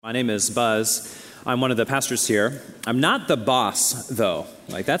My name is Buzz. I'm one of the pastors here. I'm not the boss, though.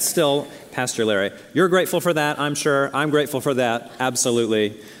 That's still Pastor Larry. You're grateful for that, I'm sure. I'm grateful for that,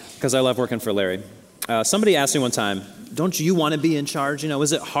 absolutely, because I love working for Larry. Somebody asked me one time, don't you want to be in charge?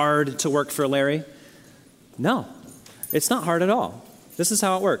 Is it hard to work for Larry? No, it's not hard at all. This is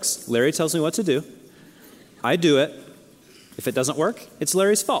how it works. Larry tells me what to do. I do it. If it doesn't work, it's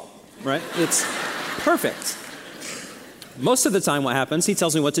Larry's fault, right? It's perfect. Most of the time what happens, he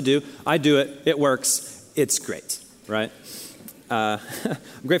tells me what to do, I do it, it works, it's great, right? I'm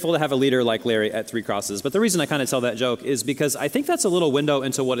grateful to have a leader like Larry at Three Crosses, but the reason I kind of tell that joke is because I think that's a little window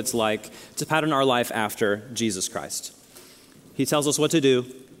into what it's like to pattern our life after Jesus Christ. He tells us what to do,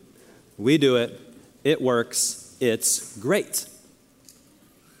 we do it, it works, it's great.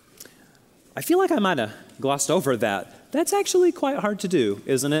 I feel like I might have glossed over that. That's actually quite hard to do,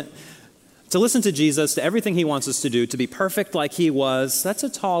 isn't it? To listen to Jesus, to everything he wants us to do, to be perfect like he was, that's a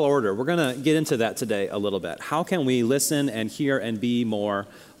tall order. We're going to get into that today a little bit. How can we listen and hear and be more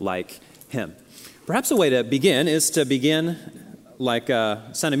like him? Perhaps a way to begin is to begin like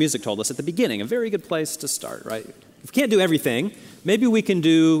Sound of Music told us at the beginning, a very good place to start, right? If we can't do everything, maybe we can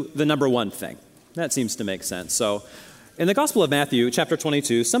do the number one thing. That seems to make sense. So in the Gospel of Matthew, chapter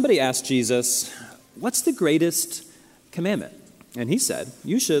 22, somebody asked Jesus, what's the greatest commandment? And he said,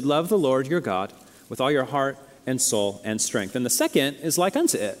 you should love the Lord your God with all your heart and soul and strength. And the second is like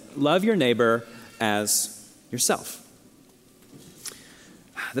unto it, love your neighbor as yourself.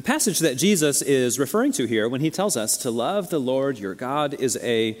 The passage that Jesus is referring to here when he tells us to love the Lord your God is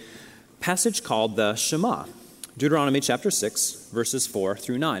a passage called the Shema. Deuteronomy chapter 6, verses 4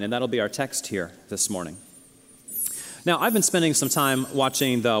 through 9. And that'll be our text here this morning. Now, I've been spending some time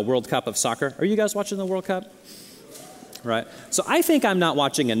watching the World Cup of soccer. Are you guys watching the World Cup? Right. So I think I'm not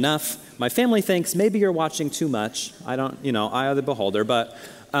watching enough. My family thinks maybe you're watching too much. I don't, eye of the beholder. But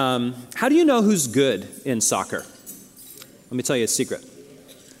how do you know who's good in soccer? Let me tell you a secret.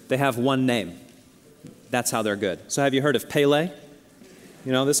 They have one name. That's how they're good. So have you heard of Pele?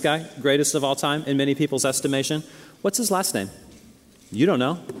 This guy, greatest of all time in many people's estimation. What's his last name? You don't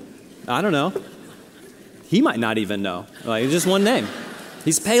know. I don't know. He might not even know. Just one name.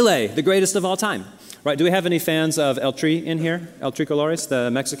 He's Pele, the greatest of all time. Right, do we have any fans of El Tri in here? El Tricolores,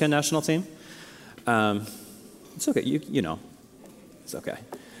 the Mexican national team? It's okay, you know. It's okay.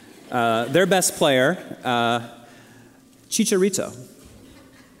 Their best player, Chicharito.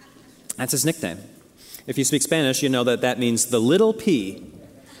 That's his nickname. If you speak Spanish, you know that means the little P.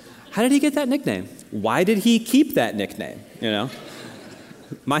 How did he get that nickname? Why did he keep that nickname,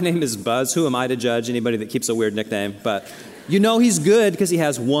 My name is Buzz. Who am I to judge anybody that keeps a weird nickname? But he's good because he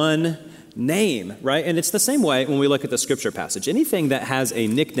has one name, right? And it's the same way when we look at the scripture passage. Anything that has a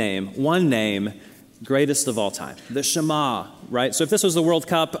nickname, one name, greatest of all time. The Shema, right? So if this was the World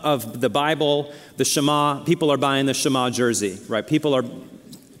Cup of the Bible, the Shema, people are buying the Shema jersey, right?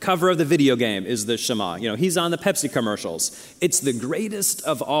 Cover of the video game is the Shema. He's on the Pepsi commercials. It's the greatest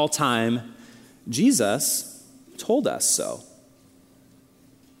of all time. Jesus told us so.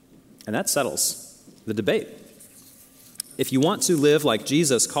 And that settles the debate. If you want to live like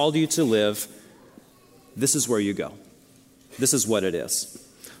Jesus called you to live, this is where you go. This is what it is.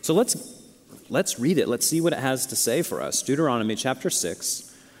 So let's read it. Let's see what it has to say for us. Deuteronomy chapter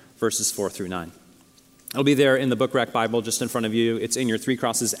 6, verses 4 through 9. It'll be there in the Book Rack Bible just in front of you. It's in your Three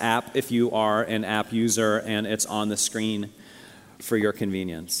Crosses app if you are an app user, and it's on the screen for your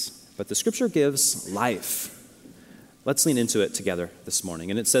convenience. But the scripture gives life. Let's lean into it together this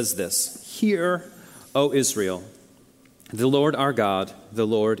morning. And it says this, Hear, O Israel, the Lord our God, the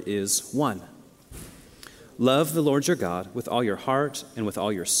Lord is one. Love the Lord your God with all your heart and with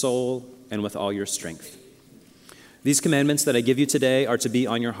all your soul and with all your strength. These commandments that I give you today are to be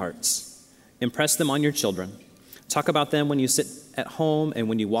on your hearts. Impress them on your children. Talk about them when you sit at home and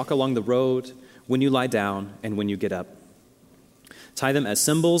when you walk along the road, when you lie down and when you get up. Tie them as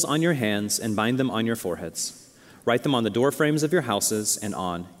symbols on your hands and bind them on your foreheads. Write them on the door frames of your houses and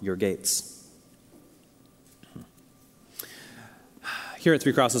on your gates. Here at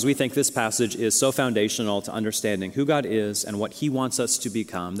Three Crosses, we think this passage is so foundational to understanding who God is and what he wants us to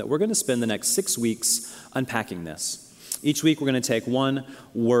become that we're going to spend the next 6 weeks unpacking this. Each week, we're going to take one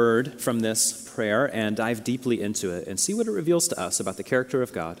word from this prayer and dive deeply into it and see what it reveals to us about the character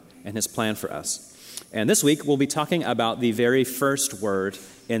of God and his plan for us. And this week, we'll be talking about the very first word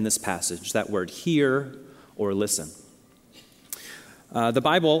in this passage, that word hear or listen. The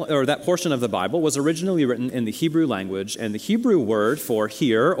Bible, or that portion of the Bible, was originally written in the Hebrew language, and the Hebrew word for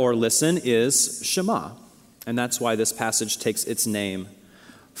hear or listen is Shema, and that's why this passage takes its name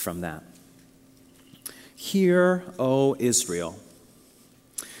from that. Hear, O Israel.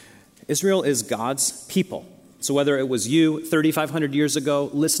 Israel is God's people. So whether it was you 3,500 years ago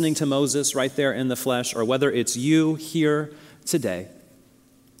listening to Moses right there in the flesh, or whether it's you here today,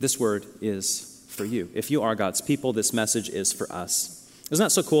 this word is for you. If you are God's people, this message is for us. Isn't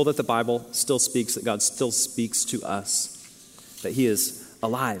that so cool that the Bible still speaks, that God still speaks to us, that he is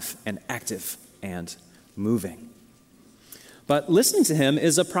alive and active and moving? But listening to him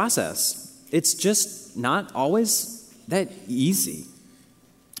is a process. It's just not always that easy.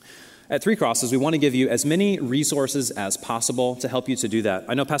 At Three Crosses, we want to give you as many resources as possible to help you to do that.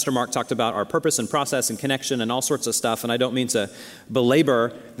 I know Pastor Mark talked about our purpose and process and connection and all sorts of stuff, and I don't mean to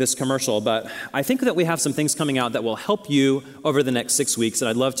belabor this commercial, but I think that we have some things coming out that will help you over the next 6 weeks, and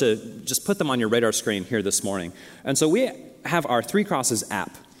I'd love to just put them on your radar screen here this morning. And so we have our Three Crosses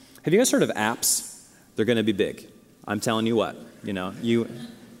app. Have you guys heard of apps? They're going to be big. I'm telling you what,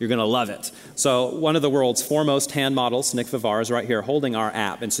 you're going to love it. So one of the world's foremost hand models, Nick Vivar, is right here holding our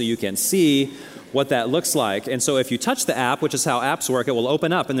app. And so you can see what that looks like. And so if you touch the app, which is how apps work, it will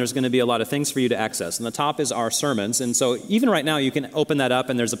open up and there's going to be a lot of things for you to access. And the top is our sermons. And so even right now you can open that up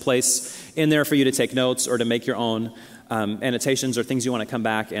and there's a place in there for you to take notes or to make your own annotations or things you want to come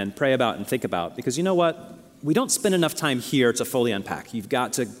back and pray about and think about. Because you know what? We don't spend enough time here to fully unpack. You've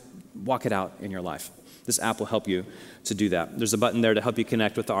got to walk it out in your life. This app will help you to do that. There's a button there to help you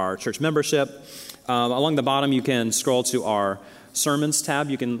connect with our church membership. Along the bottom, you can scroll to our sermons tab.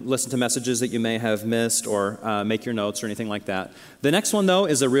 You can listen to messages that you may have missed or make your notes or anything like that. The next one, though,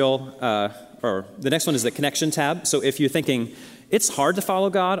 is the next one is the connection tab. So if you're thinking, it's hard to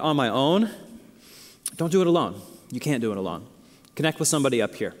follow God on my own, don't do it alone. You can't do it alone. Connect with somebody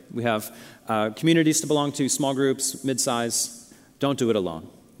up here. We have communities to belong to, small groups, mid-size. Don't do it alone.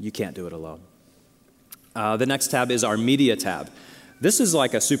 You can't do it alone. The next tab is our media tab. This is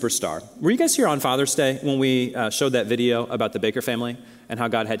like a superstar. Were you guys here on Father's Day when we showed that video about the Baker family and how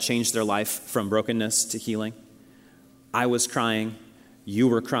God had changed their life from brokenness to healing? I was crying. You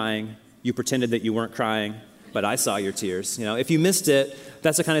were crying. You pretended that you weren't crying, but I saw your tears. If you missed it,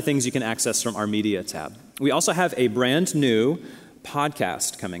 that's the kind of things you can access from our media tab. We also have a brand new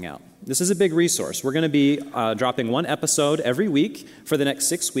podcast coming out. This is a big resource. We're going to be dropping one episode every week for the next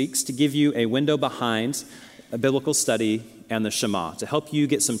 6 weeks to give you a window behind a biblical study and the Shema, to help you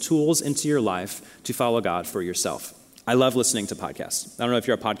get some tools into your life to follow God for yourself. I love listening to podcasts. I don't know if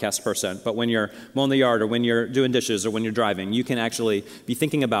you're a podcast person, but when you're mowing the yard or when you're doing dishes or when you're driving, you can actually be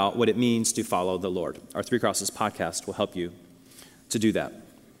thinking about what it means to follow the Lord. Our Three Crosses podcast will help you to do that.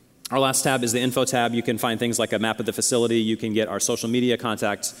 Our last tab is the info tab. You can find things like a map of the facility. You can get our social media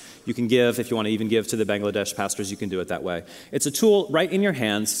contacts. You can give, if you want to even give to the Bangladesh pastors, you can do it that way. It's a tool right in your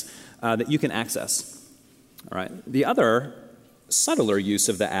hands that you can access. All right. The other subtler use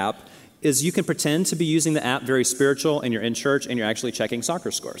of the app is you can pretend to be using the app very spiritual and you're in church and you're actually checking soccer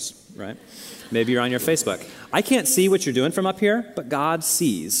scores, right? Maybe you're on your Facebook. I can't see what you're doing from up here, but God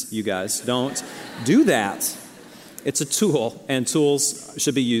sees, you guys. Don't do that. It's a tool, and tools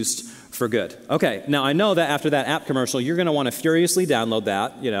should be used for good. Okay, now I know that after that app commercial, you're going to want to furiously download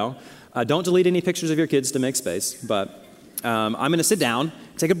that, Don't delete any pictures of your kids to make space, but I'm going to sit down,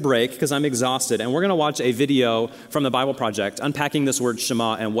 take a break, because I'm exhausted, and we're going to watch a video from the Bible Project unpacking this word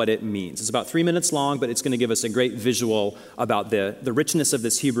Shema and what it means. It's about 3 minutes long, but it's going to give us a great visual about the richness of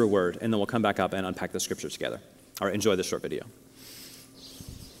this Hebrew word, and then we'll come back up and unpack the scriptures together. All right, enjoy this short video.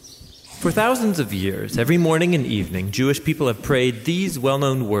 For thousands of years, every morning and evening, Jewish people have prayed these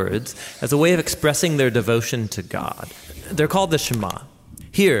well-known words as a way of expressing their devotion to God. They're called the Shema.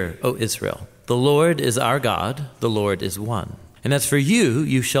 Hear, O Israel, the Lord is our God, the Lord is one. And as for you,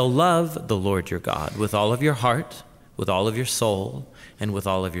 you shall love the Lord your God with all of your heart, with all of your soul, and with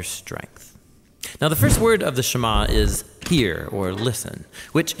all of your strength. Now, the first word of the Shema is hear, or listen,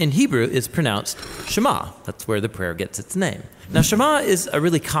 which in Hebrew is pronounced Shema. That's where the prayer gets its name. Now, Shema is a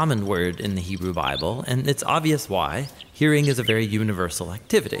really common word in the Hebrew Bible, and it's obvious why. Hearing is a very universal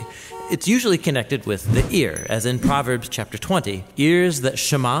activity. It's usually connected with the ear, as in Proverbs chapter 20. Ears that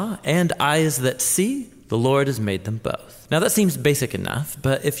Shema and eyes that see, the Lord has made them both. Now, that seems basic enough,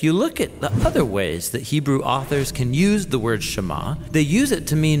 but if you look at the other ways that Hebrew authors can use the word Shema, they use it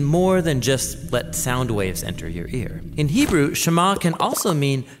to mean more than just let sound waves enter your ear. In Hebrew, Shema can also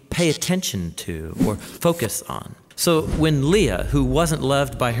mean pay attention to or focus on. So when Leah, who wasn't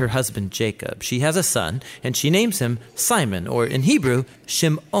loved by her husband Jacob, she has a son, and she names him Simon, or in Hebrew,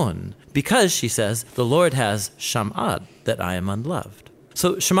 Shim'on, because, she says, the Lord has sham'ad, that I am unloved.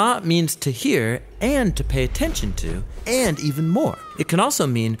 So Shema means to hear and to pay attention to, and even more. It can also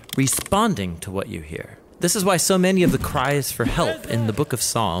mean responding to what you hear. This is why so many of the cries for help in the book of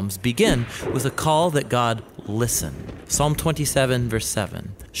Psalms begin with a call that God listen. Psalm 27, verse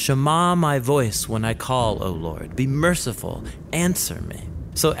 7. Shema my voice when I call, O Lord. Be merciful, answer me.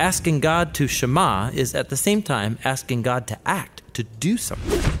 So asking God to Shema is at the same time asking God to act, to do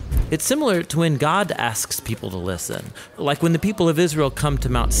something. It's similar to when God asks people to listen. Like when the people of Israel come to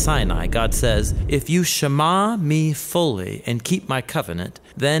Mount Sinai, God says, if you Shema me fully and keep my covenant,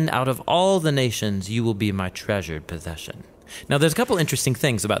 then out of all the nations you will be my treasured possession. Now, there's a couple interesting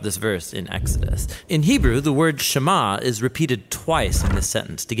things about this verse in Exodus. In Hebrew, the word Shema is repeated twice in this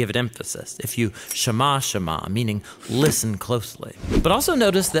sentence to give it emphasis. If you Shema, Shema, meaning listen closely. But also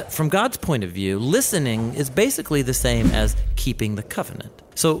notice that from God's point of view, listening is basically the same as keeping the covenant.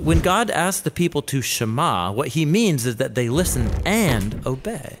 So when God asks the people to Shema, what he means is that they listen and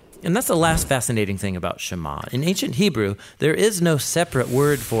obey. And that's the last fascinating thing about Shema. In ancient Hebrew, there is no separate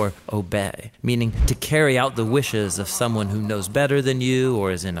word for obey, meaning to carry out the wishes of someone who knows better than you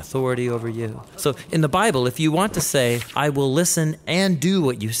or is in authority over you. So in the Bible, if you want to say, I will listen and do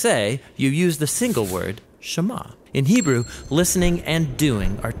what you say, you use the single word, Shema. In Hebrew, listening and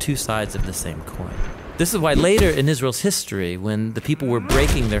doing are two sides of the same coin. This is why later in Israel's history, when the people were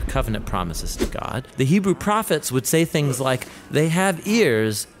breaking their covenant promises to God, the Hebrew prophets would say things like, they have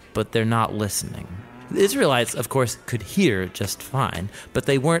ears, but they're not listening. The Israelites, of course, could hear just fine, but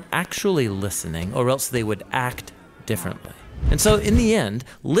they weren't actually listening, or else they would act differently. And so in the end,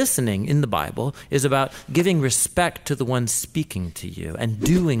 listening in the Bible is about giving respect to the one speaking to you and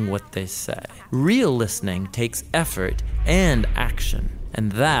doing what they say. Real listening takes effort and action,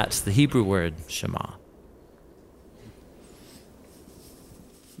 and that's the Hebrew word Shema.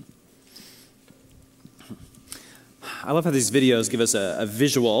 I love how these videos give us a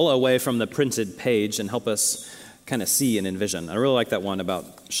visual away from the printed page and help us kind of see and envision. I really like that one about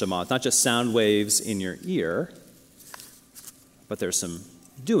Shema. It's not just sound waves in your ear, but there's some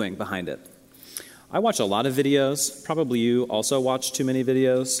doing behind it. I watch a lot of videos. Probably you also watch too many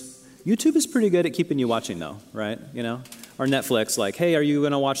videos. YouTube is pretty good at keeping you watching, though, right? You know? Or Netflix, like, hey, are you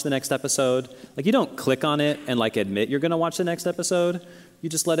going to watch the next episode? Like, you don't click on it and, like, admit you're going to watch the next episode. You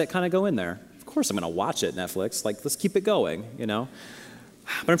just let it kind of go in there. Of course I'm going to watch it, Netflix. Like, let's keep it going, you know?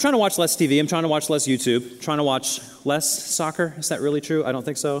 But I'm trying to watch less TV. I'm trying to watch less YouTube. Trying to watch less soccer. Is that really true? I don't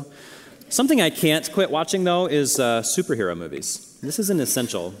think so. Something I can't quit watching, though, is superhero movies. This isn't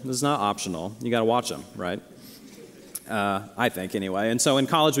essential. This is not optional. You got to watch them, right? I think, anyway. And so in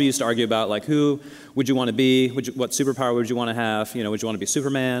college, we used to argue about, like, who would you want to be? What superpower would you want to have? You know, would you want to be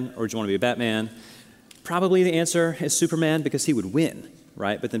Superman or would you want to be Batman? Probably the answer is Superman because he would win,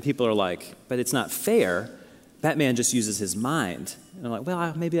 right? But then people are like, but it's not fair. Batman just uses his mind. And I'm like,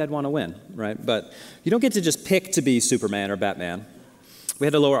 well, maybe I'd want to win, right? But you don't get to just pick to be Superman or Batman. We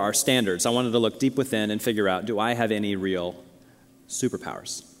had to lower our standards. I wanted to look deep within and figure out, do I have any real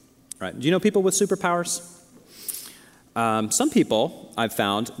superpowers, right? Do you know people with superpowers? Some people, I've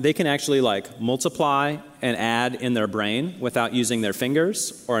found, they can actually like multiply and add in their brain without using their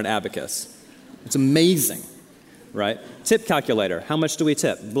fingers or an abacus. It's amazing, right? Tip calculator. How much do we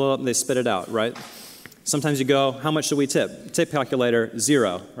tip? Blow up, they spit it out, right? Sometimes you go, how much do we tip? Tip calculator,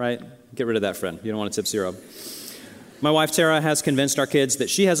 0, right? Get rid of that, friend. You don't want to tip 0. My wife, Tara, has convinced our kids that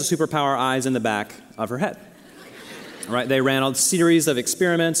she has a superpower, eyes in the back of her head. Right? They ran a series of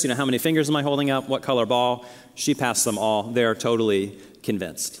experiments. You know, how many fingers am I holding up? What color ball? She passed them all. They're totally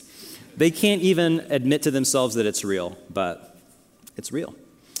convinced. They can't even admit to themselves that it's real, but it's real.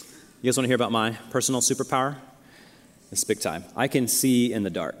 You guys want to hear about my personal superpower? It's big time. I can see in the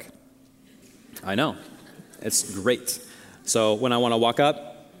dark. I know. It's great. So when I want to walk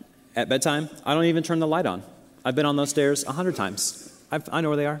up at bedtime, I don't even turn the light on. I've been on those stairs 100 times. I know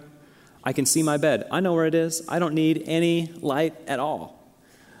where they are. I can see my bed. I know where it is. I don't need any light at all.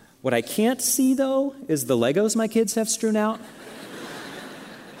 What I can't see, though, is the Legos my kids have strewn out.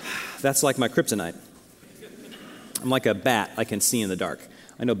 That's like my kryptonite. I'm like a bat I can see in the dark.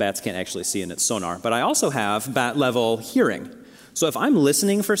 I know bats can't actually see in its sonar, but I also have bat-level hearing. So if I'm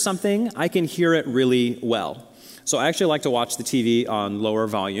listening for something, I can hear it really well. So I actually like to watch the TV on lower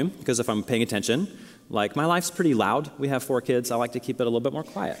volume, because if I'm paying attention, like my life's pretty loud. We have 4 kids. I like to keep it a little bit more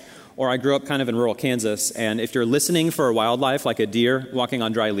quiet. Or I grew up kind of in rural Kansas, and if you're listening for wildlife, like a deer walking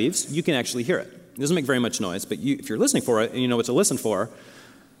on dry leaves, you can actually hear it. It doesn't make very much noise, but if you're listening for it and you know what to listen for,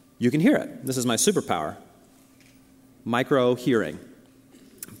 you can hear it. This is my superpower, micro hearing.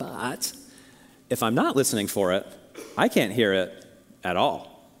 But if I'm not listening for it, I can't hear it at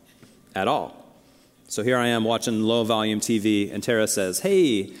all. At all. So here I am watching low-volume TV, and Tara says,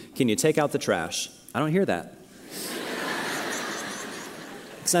 hey, can you take out the trash? I don't hear that.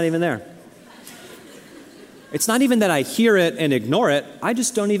 It's not even there. It's not even that I hear it and ignore it. I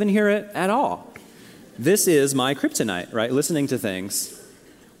just don't even hear it at all. This is my kryptonite, right? Listening to things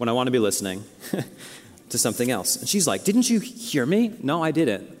when I want to be listening to something else. And she's like, didn't you hear me? No, I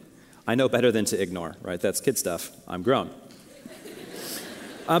didn't. I know better than to ignore, right? That's kid stuff. I'm grown.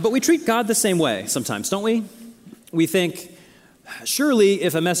 But we treat God the same way sometimes, don't we? We think, surely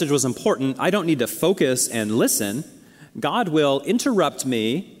if a message was important, I don't need to focus and listen. God will interrupt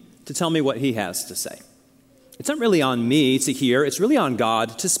me to tell me what he has to say. It's not really on me to hear. It's really on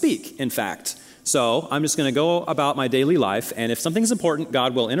God to speak, in fact. So I'm just going to go about my daily life, and if something's important,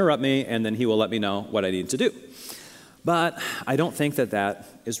 God will interrupt me, and then he will let me know what I need to do. But I don't think that that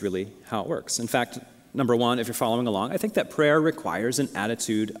is really how it works. In fact, number one, if you're following along, I think that prayer requires an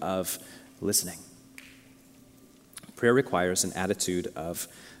attitude of listening. Prayer requires an attitude of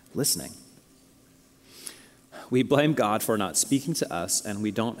listening. We blame God for not speaking to us, and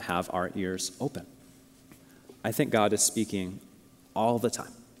we don't have our ears open. I think God is speaking all the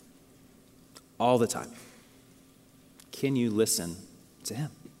time. All the time. Can you listen to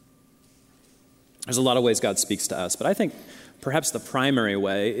him? There's a lot of ways God speaks to us, but I think perhaps the primary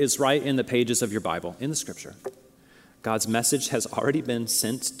way is right in the pages of your Bible, in the Scripture. God's message has already been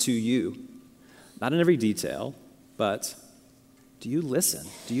sent to you. Not in every detail, but do you listen?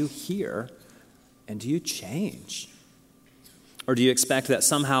 Do you hear? And do you change? Or do you expect that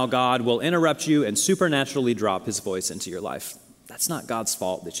somehow God will interrupt you and supernaturally drop his voice into your life? That's not God's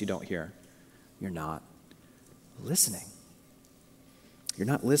fault that you don't hear. You're not listening. You're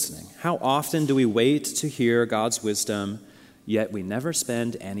not listening. How often do we wait to hear God's wisdom, yet we never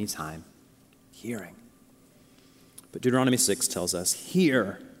spend any time hearing? But Deuteronomy 6 tells us,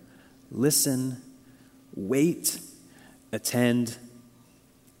 hear, listen, wait, attend.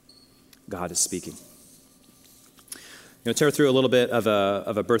 God is speaking. Tear through a little bit of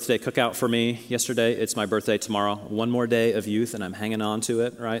a birthday cookout for me yesterday. It's my birthday tomorrow. One more day of youth, and I'm hanging on to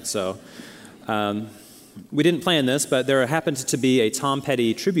it, right? So we didn't plan this, but there happened to be a Tom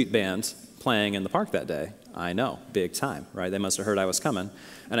Petty tribute band playing in the park that day. I know, big time, right? They must have heard I was coming.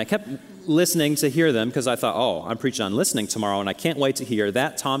 And I kept listening to hear them because I thought, oh, I'm preaching on listening tomorrow, and I can't wait to hear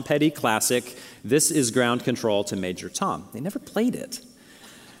that Tom Petty classic, This Is Ground Control to Major Tom. They never played it.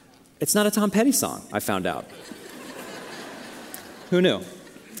 It's not a Tom Petty song, I found out. Who knew?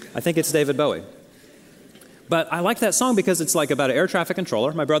 I think it's David Bowie. But I like that song because it's like about an air traffic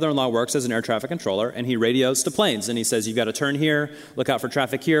controller. My brother-in-law works as an air traffic controller, and he radios to planes. And he says, you've got to turn here, look out for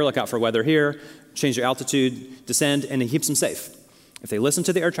traffic here, look out for weather here, change your altitude, descend, and he keeps them safe. If they listen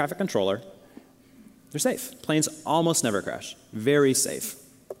to the air traffic controller, they're safe. Planes almost never crash. Very safe.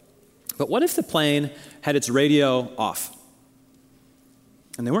 But what if the plane had its radio off?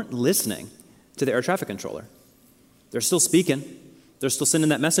 And they weren't listening to the air traffic controller. They're still speaking. They're still sending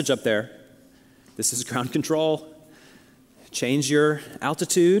that message up there. This is ground control. Change your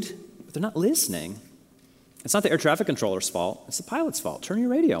altitude. But they're not listening. It's not the air traffic controller's fault. It's the pilot's fault. Turn your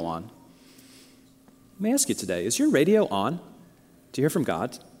radio on. Let me ask you today, is your radio on to hear from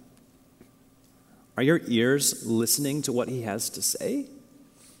God? Are your ears listening to what he has to say?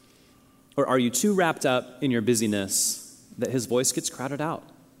 Or are you too wrapped up in your busyness that his voice gets crowded out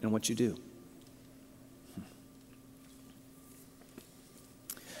in what you do?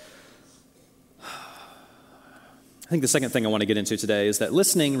 I think the second thing I want to get into today is that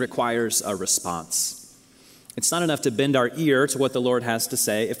listening requires a response. It's not enough to bend our ear to what the Lord has to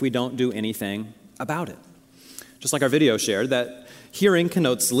say if we don't do anything about it. Just like our video shared, that hearing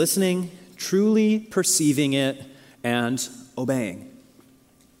connotes listening, truly perceiving it, and obeying.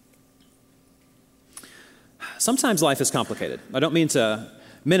 Sometimes life is complicated. I don't mean to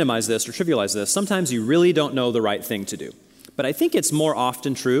minimize this or trivialize this. Sometimes you really don't know the right thing to do. But I think it's more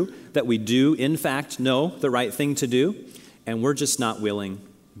often true that we do, in fact, know the right thing to do, and we're just not willing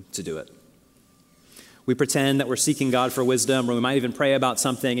to do it. We pretend that we're seeking God for wisdom, or we might even pray about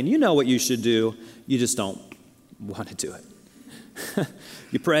something, and you know what you should do, you just don't want to do it.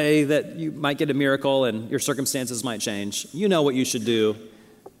 You pray that you might get a miracle and your circumstances might change. You know what you should do,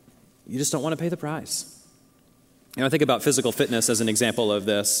 you just don't want to pay the price. I think about physical fitness as an example of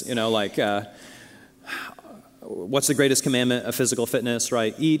this, what's the greatest commandment of physical fitness,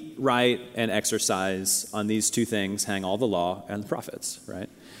 right? Eat right and exercise. On these two things hang all the law and the prophets, right?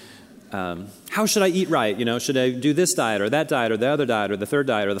 How should I eat right? Should I do this diet or that diet or the other diet or the third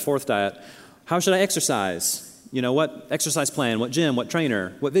diet or the fourth diet? How should I exercise? What exercise plan, what gym, what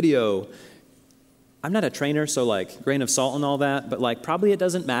trainer, what video? I'm not a trainer, so grain of salt and all that, but probably it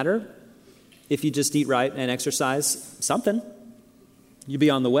doesn't matter if you just eat right and exercise something. You'd be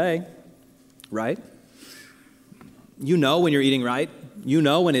on the way, right? You know when you're eating right. You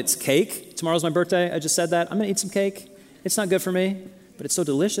know when it's cake. Tomorrow's my birthday. I just said that. I'm going to eat some cake. It's not good for me, but it's so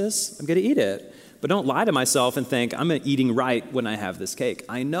delicious. I'm going to eat it. But don't lie to myself and think, I'm eating right when I have this cake.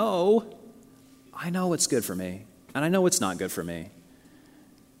 I know what's good for me, and I know what's not good for me.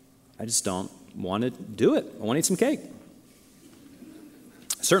 I just don't want to do it. I want to eat some cake.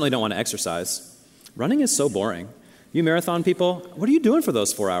 I certainly don't want to exercise. Running is so boring. You marathon people, what are you doing for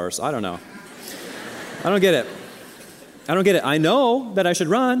those 4 hours? I don't know. I don't get it. I know that I should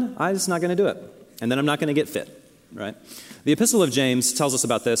run. I'm just not going to do it. And then I'm not going to get fit, right? The Epistle of James tells us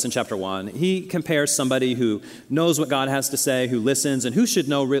about this in chapter 1. He compares somebody who knows what God has to say, who listens, and who should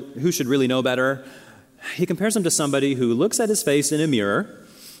really know better. He compares him to somebody who looks at his face in a mirror,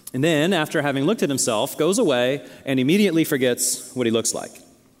 and then, after having looked at himself, goes away and immediately forgets what he looks like.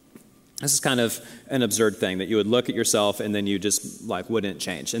 This is kind of an absurd thing, that you would look at yourself and then you just wouldn't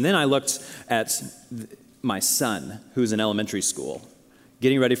change. And then I looked at my son, who's in elementary school,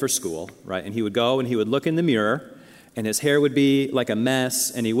 getting ready for school, right? And he would go and he would look in the mirror, and his hair would be like a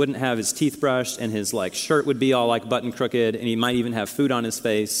mess, and he wouldn't have his teeth brushed, and his shirt would be all button crooked, and he might even have food on his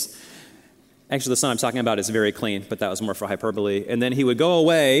face. Actually, the son I'm talking about is very clean, but that was more for hyperbole. And then he would go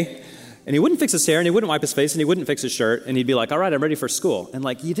away, and he wouldn't fix his hair, and he wouldn't wipe his face, and he wouldn't fix his shirt, and he'd be like, all right, I'm ready for school. And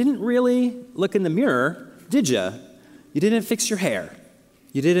you didn't really look in the mirror, did you? You didn't fix your hair.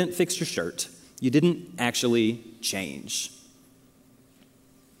 You didn't fix your shirt. You didn't actually change.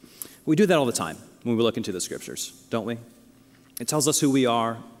 We do that all the time when we look into the scriptures, don't we? It tells us who we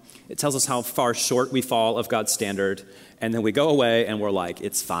are. It tells us how far short we fall of God's standard. And then we go away and we're like,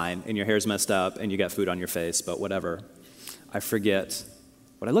 it's fine. And your hair's messed up and you got food on your face, but whatever. I forget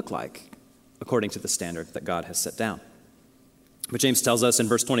what I look like according to the standard that God has set down. But James tells us in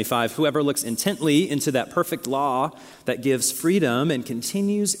verse 25, whoever looks intently into that perfect law that gives freedom and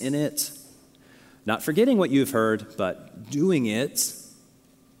continues in it, not forgetting what you've heard, but doing it,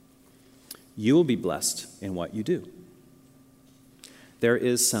 you will be blessed in what you do. There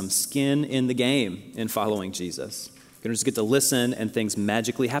is some skin in the game in following Jesus. You don't just get to listen and things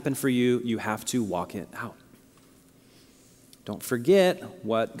magically happen for you. You have to walk it out. Don't forget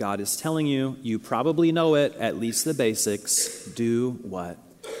what God is telling you. You probably know it, at least the basics. Do what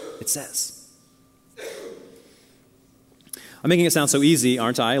it says. I'm making it sound so easy,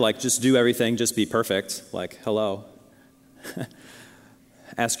 aren't I? Just do everything, just be perfect. Hello.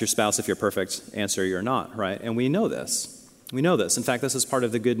 Ask your spouse if you're perfect, answer you're not, right? And we know this. We know this. In fact, this is part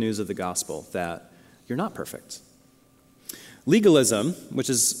of the good news of the gospel, that you're not perfect. Legalism, which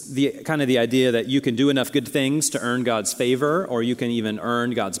is the idea that you can do enough good things to earn God's favor, or you can even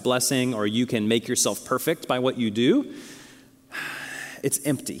earn God's blessing, or you can make yourself perfect by what you do, it's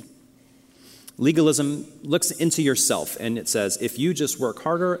empty. Legalism looks into yourself and it says, if you just work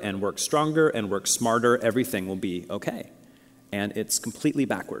harder and work stronger and work smarter, everything will be okay. And it's completely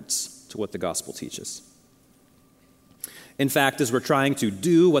backwards to what the gospel teaches. In fact, as we're trying to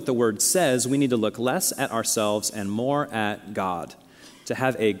do what the word says, we need to look less at ourselves and more at God, to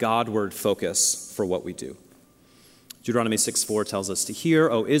have a Godward focus for what we do. Deuteronomy 6:4 tells us to hear,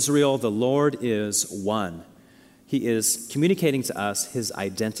 O Israel, the Lord is one. He is communicating to us his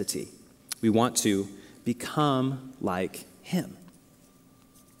identity. We want to become like him.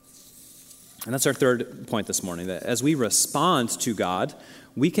 And that's our third point this morning, that as we respond to God,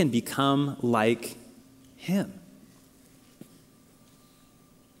 we can become like him.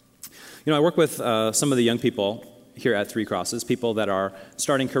 I work with some of the young people here at Three Crosses, people that are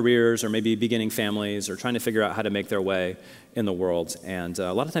starting careers or maybe beginning families or trying to figure out how to make their way in the world. And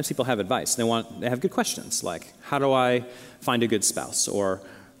a lot of times people have advice. They have good questions like, how do I find a good spouse? Or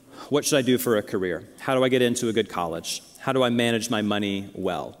what should I do for a career? How do I get into a good college? How do I manage my money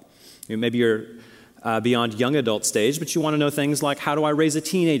well? Maybe you're beyond young adult stage, but you want to know things like, how do I raise a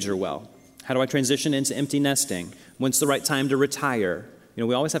teenager well? How do I transition into empty nesting? When's the right time to retire?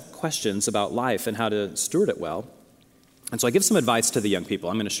 We always have questions about life and how to steward it well. And so I give some advice to the young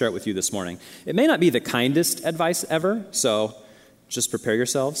people. I'm going to share it with you this morning. It may not be the kindest advice ever, so just prepare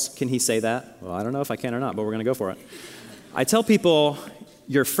yourselves. Can he say that? Well, I don't know if I can or not, but we're going to go for it. I tell people,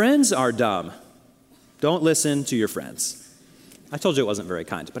 your friends are dumb. Don't listen to your friends. I told you it wasn't very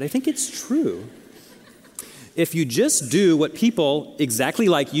kind, but I think it's true. If you just do what people exactly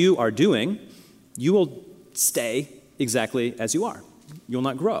like you are doing, you will stay exactly as you are. You'll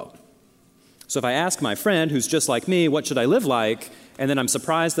not grow. So if I ask my friend who's just like me, what should I live like? And then I'm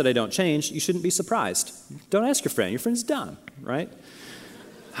surprised that I don't change, you shouldn't be surprised. Don't ask your friend. Your friend's dumb, right?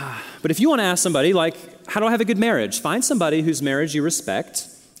 But if you want to ask somebody how do I have a good marriage? Find somebody whose marriage you respect.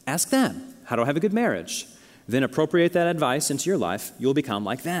 Ask them, how do I have a good marriage? Then appropriate that advice into your life. You'll become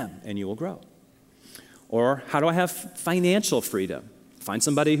like them and you will grow. Or how do I have financial freedom? Find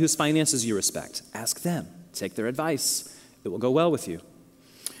somebody whose finances you respect. Ask them. Take their advice. It will go well with you.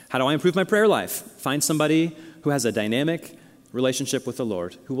 How do I improve my prayer life? Find somebody who has a dynamic relationship with the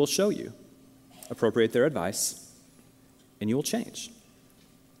Lord who will show you. Appropriate their advice, and you will change.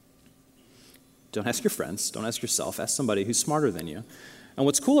 Don't ask your friends. Don't ask yourself. Ask somebody who's smarter than you. And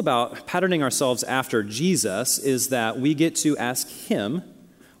what's cool about patterning ourselves after Jesus is that we get to ask him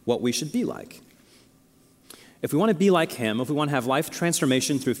what we should be like. If we want to be like him, if we want to have life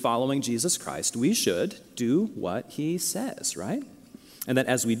transformation through following Jesus Christ, we should do what he says, right? And that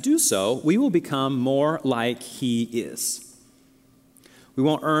as we do so, we will become more like he is. We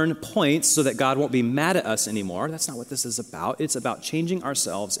won't earn points so that God won't be mad at us anymore. That's not what this is about. It's about changing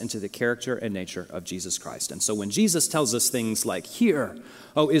ourselves into the character and nature of Jesus Christ. And so when Jesus tells us things like, "Hear,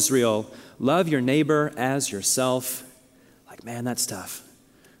 O Israel, love your neighbor as yourself," like, man, that's tough.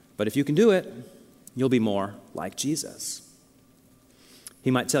 But if you can do it, you'll be more like Jesus. He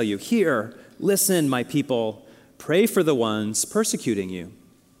might tell you, "Hear, listen, my people, pray for the ones persecuting you."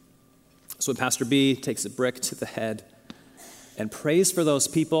 So when Pastor B takes a brick to the head and prays for those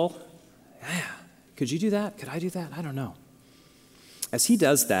people, could you do that? Could I do that? I don't know. As he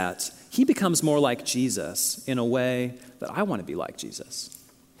does that, he becomes more like Jesus in a way that I want to be like Jesus.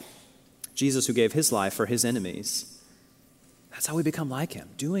 Jesus who gave his life for his enemies. That's how we become like him,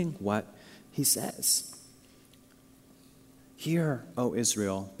 doing what he says. "Hear, O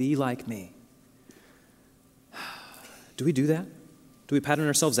Israel, be like me." Do we do that? Do we pattern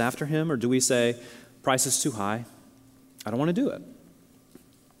ourselves after him, or do we say, "Price is too high, I don't want to do it"?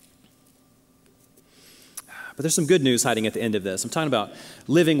 But there's some good news hiding at the end of this. I'm talking about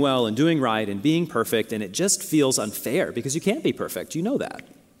living well and doing right and being perfect, and it just feels unfair because you can't be perfect. You know that.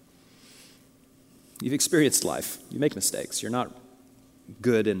 You've experienced life. You make mistakes. You're not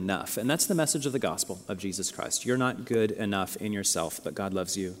good enough. And that's the message of the gospel of Jesus Christ. You're not good enough in yourself, but God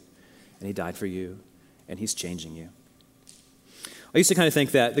loves you, and he died for you, and he's changing you. I used to kind of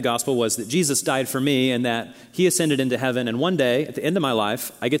think that the gospel was that Jesus died for me and that he ascended into heaven, and one day, at the end of my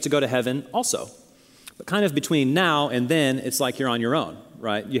life, I get to go to heaven also. But kind of between now and then, it's like you're on your own,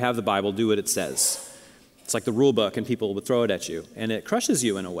 right? You have the Bible, do what it says. It's like the rule book, and people would throw it at you. And it crushes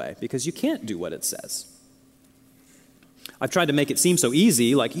you in a way because you can't do what it says. I've tried to make it seem so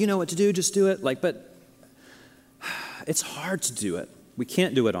easy, like, you know what to do, just do it. But it's hard to do it. We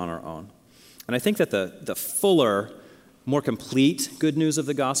can't do it on our own. And I think that the fuller, more complete good news of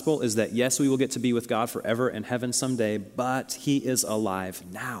the gospel is that, yes, we will get to be with God forever in heaven someday, but he is alive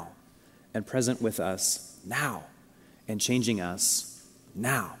now and present with us now and changing us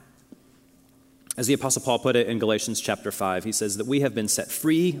now. As the Apostle Paul put it in Galatians chapter 5, he says that we have been set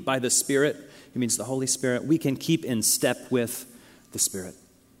free by the Spirit. He means the Holy Spirit. We can keep in step with the Spirit.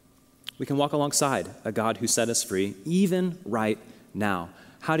 We can walk alongside a God who set us free, even right now.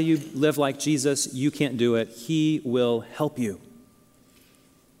 How do you live like Jesus? You can't do it. He will help you.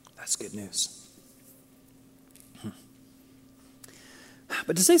 That's good news.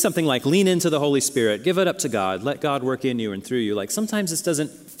 But to say something like lean into the Holy Spirit, give it up to God, let God work in you and through you, like sometimes this doesn't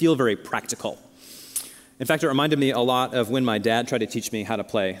feel very practical. In fact, it reminded me a lot of when my dad tried to teach me how to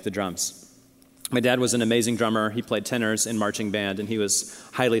play the drums. My dad was an amazing drummer. He played tenors in marching band, and he was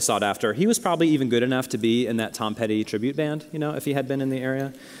highly sought after. He was probably even good enough to be in that Tom Petty tribute band, if he had been in the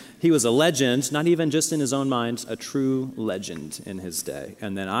area. He was a legend, not even just in his own mind, a true legend in his day.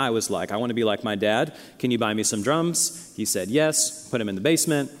 And then I was like, I want to be like my dad. Can you buy me some drums? He said yes, put him in the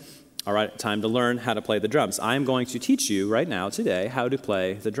basement. All right, time to learn how to play the drums. I'm going to teach you right now, today, how to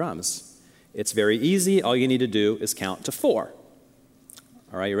play the drums. It's very easy. All you need to do is count to 4.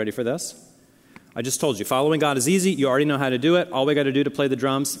 All right, you ready for this? I just told you, following God is easy. You already know how to do it. All we got to do to play the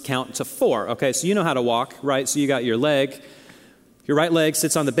drums, count to 4. Okay, so you know how to walk, right? So you got your leg. Your right leg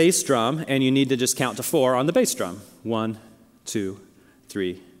sits on the bass drum, and you need to just count to 4 on the bass drum. 1, 2,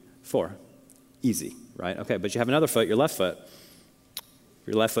 3, 4. Easy, right? Okay, but you have another foot, your left foot.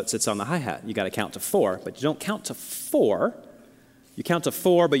 Your left foot sits on the hi-hat. You got to count to 4, but you don't count to 4. You count to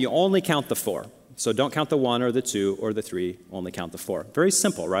 4, but you only count the 4. So don't count the 1 or the 2 or the 3, only count the 4. Very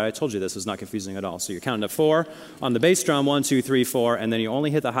simple, right? I told you this was not confusing at all. So you're counting to 4 on the bass drum, 1, 2, 3, 4, and then you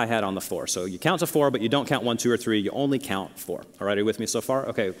only hit the hi-hat on the 4. So you count to 4, but you don't count 1, 2, or 3. You only count 4. All right, are you with me so far?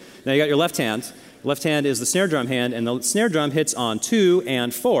 Okay, now you got your left hand. Left hand is the snare drum hand, and the snare drum hits on 2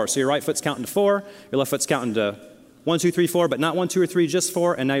 and 4. So your right foot's counting to 4, your left foot's counting to 1, 2, 3, 4, but not 1, 2, or 3, just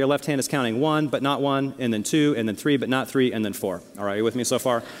 4. And now your left hand is counting 1, but not 1, and then 2, and then 3, but not 3, and then 4. All right, are you with me so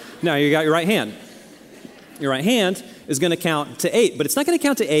far? Now you got your right hand. your right hand is going to count to 8, but it's not going to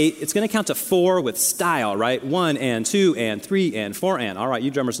count to 8. It's going to count to 4 with style, right? 1 and 2 and 3 and 4 and. All right,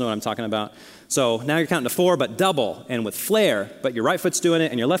 you drummers know what I'm talking about. So now you're counting to 4, but double and with flair, but your right foot's doing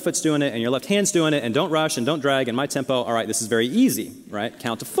it and your left foot's doing it and your left hand's doing it, and don't rush and don't drag and my tempo. All right, this is very easy, right?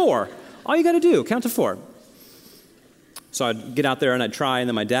 Count to 4. All you got to do, count to 4. So I'd get out there and I'd try, and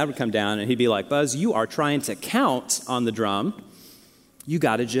then my dad would come down and he'd be like, Buzz, you are trying to count on the drum. You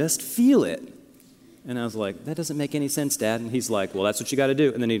got to just feel it. And I was like, that doesn't make any sense, Dad. And he's like, well, that's what you got to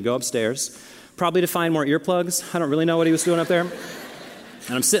do. And then he'd go upstairs, probably to find more earplugs. I don't really know what he was doing up there.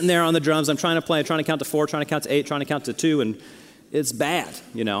 And I'm sitting there on the drums. I'm trying to play, trying to count to 4, trying to count to 8, trying to count to 2, and it's bad,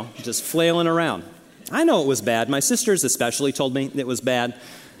 just flailing around. I know it was bad. My sisters especially told me it was bad.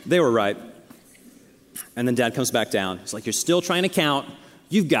 They were right. And then Dad comes back down. He's like, you're still trying to count.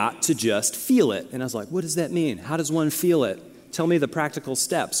 You've got to just feel it. And I was like, what does that mean? How does one feel it? Tell me the practical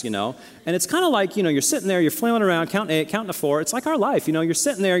steps, And it's kind of like, you're sitting there, you're flailing around, counting to 8, counting to 4. It's like our life, You're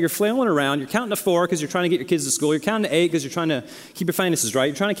sitting there, you're flailing around, you're counting to 4 because you're trying to get your kids to school. You're counting to 8 because you're trying to keep your finances right.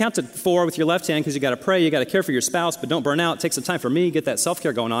 You're trying to count to 4 with your left hand because you got to pray, you got to care for your spouse, but don't burn out. Take some time for me, get that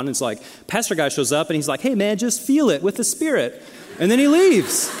self-care going on. And it's like, pastor guy shows up and he's like, hey man, just feel it with the Spirit. And then he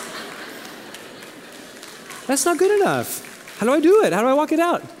leaves. That's not good enough. How do I do it? How do I walk it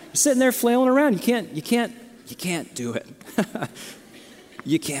out? You're sitting there flailing around. You can't do it.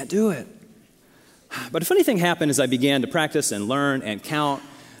 You can't do it. But a funny thing happened as I began to practice and learn and count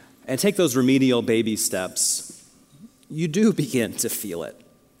and take those remedial baby steps. You do begin to feel it.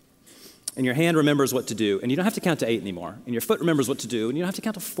 And your hand remembers what to do, and you don't have to count to 8 anymore. And your foot remembers what to do, and you don't have to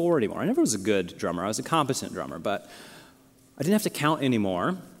count to 4 anymore. I never was a good drummer. I was a competent drummer, but I didn't have to count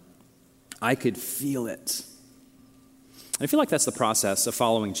anymore. I could feel it. And I feel like that's the process of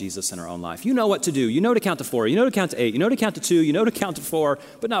following Jesus in our own life. You know what to do. You know to count to 4. You know to count to 8. You know to count to 2. You know to count to 4,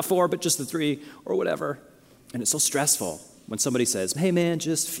 but not 4, but just the 3 or whatever. And it's so stressful when somebody says, hey man,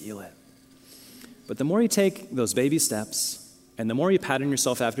 just feel it. But the more you take those baby steps, and the more you pattern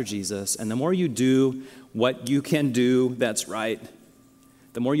yourself after Jesus, and the more you do what you can do that's right,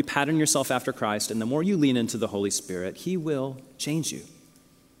 the more you pattern yourself after Christ, and the more you lean into the Holy Spirit, He will change you.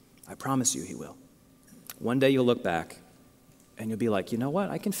 I promise you He will. One day you'll look back, and you'll be like, you know what?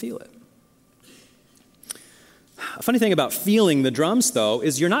 I can feel it. A funny thing about feeling the drums, though,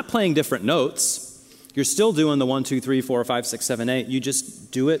 is you're not playing different notes. You're still doing the 1, 2, 3, 4, 5, 6, 7, 8. You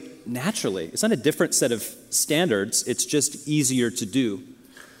just do it naturally. It's not a different set of standards. It's just easier to do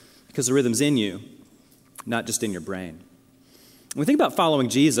because the rhythm's in you, not just in your brain. When we think about following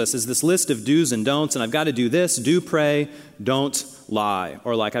Jesus as this list of do's and don'ts, and I've got to do this, do pray, don't lie.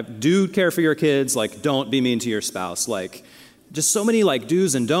 Or like, I do care for your kids, like, don't be mean to your spouse. Like, just so many like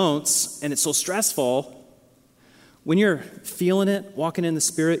do's and don'ts, and it's so stressful. When you're feeling it, walking in the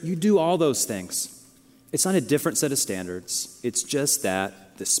Spirit, you do all those things. It's not a different set of standards. It's just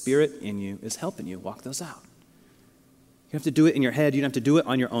that the Spirit in you is helping you walk those out. You have to do it in your head. You don't have to do it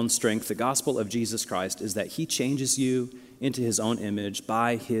on your own strength. The gospel of Jesus Christ is that He changes you into His own image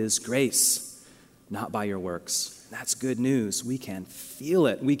by His grace, not by your works. That's good news. We can feel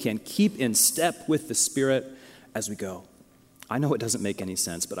it. We can keep in step with the Spirit as we go. I know it doesn't make any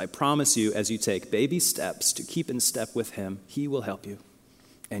sense, but I promise you, as you take baby steps to keep in step with Him, He will help you,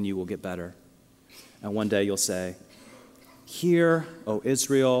 and you will get better. And one day you'll say, "Hear, O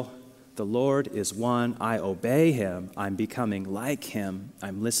Israel, the Lord is one. I obey Him. I'm becoming like Him.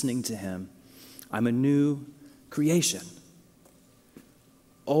 I'm listening to Him. I'm a new creation.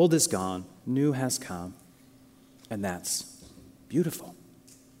 Old is gone, new has come." And that's beautiful.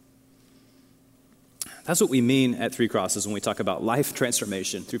 That's what we mean at Three Crosses when we talk about life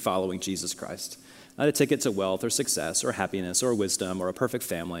transformation through following Jesus Christ. Not a ticket to wealth or success or happiness or wisdom or a perfect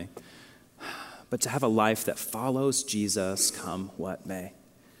family, but to have a life that follows Jesus come what may.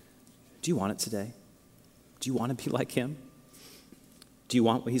 Do you want it today? Do you want to be like Him? Do you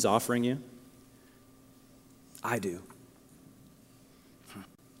want what He's offering you? I do.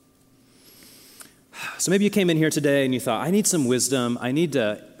 So maybe you came in here today and you thought, I need some wisdom. I need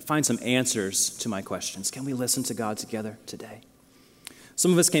to find some answers to my questions. Can we listen to God together today?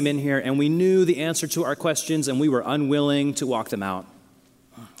 Some of us came in here and we knew the answer to our questions and we were unwilling to walk them out.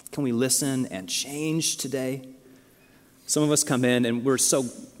 Can we listen and change today? Some of us come in and we're so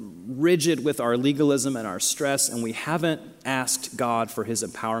rigid with our legalism and our stress and we haven't asked God for His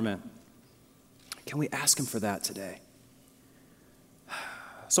empowerment. Can we ask Him for that today?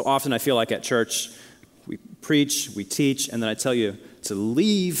 So often I feel like at church, we preach, we teach, and then I tell you to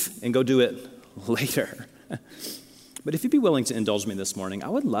leave and go do it later. But if you'd be willing to indulge me this morning, I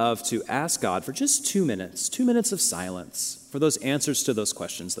would love to ask God for just 2 minutes of silence for those answers to those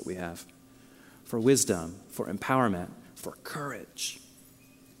questions that we have. for wisdom, for empowerment, for courage,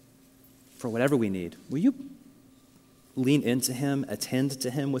 for whatever we need. Will you lean into him, attend to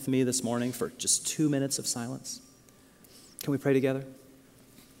him with me this morning for just 2 minutes of silence? Can we pray together?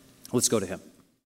 Let's go to him.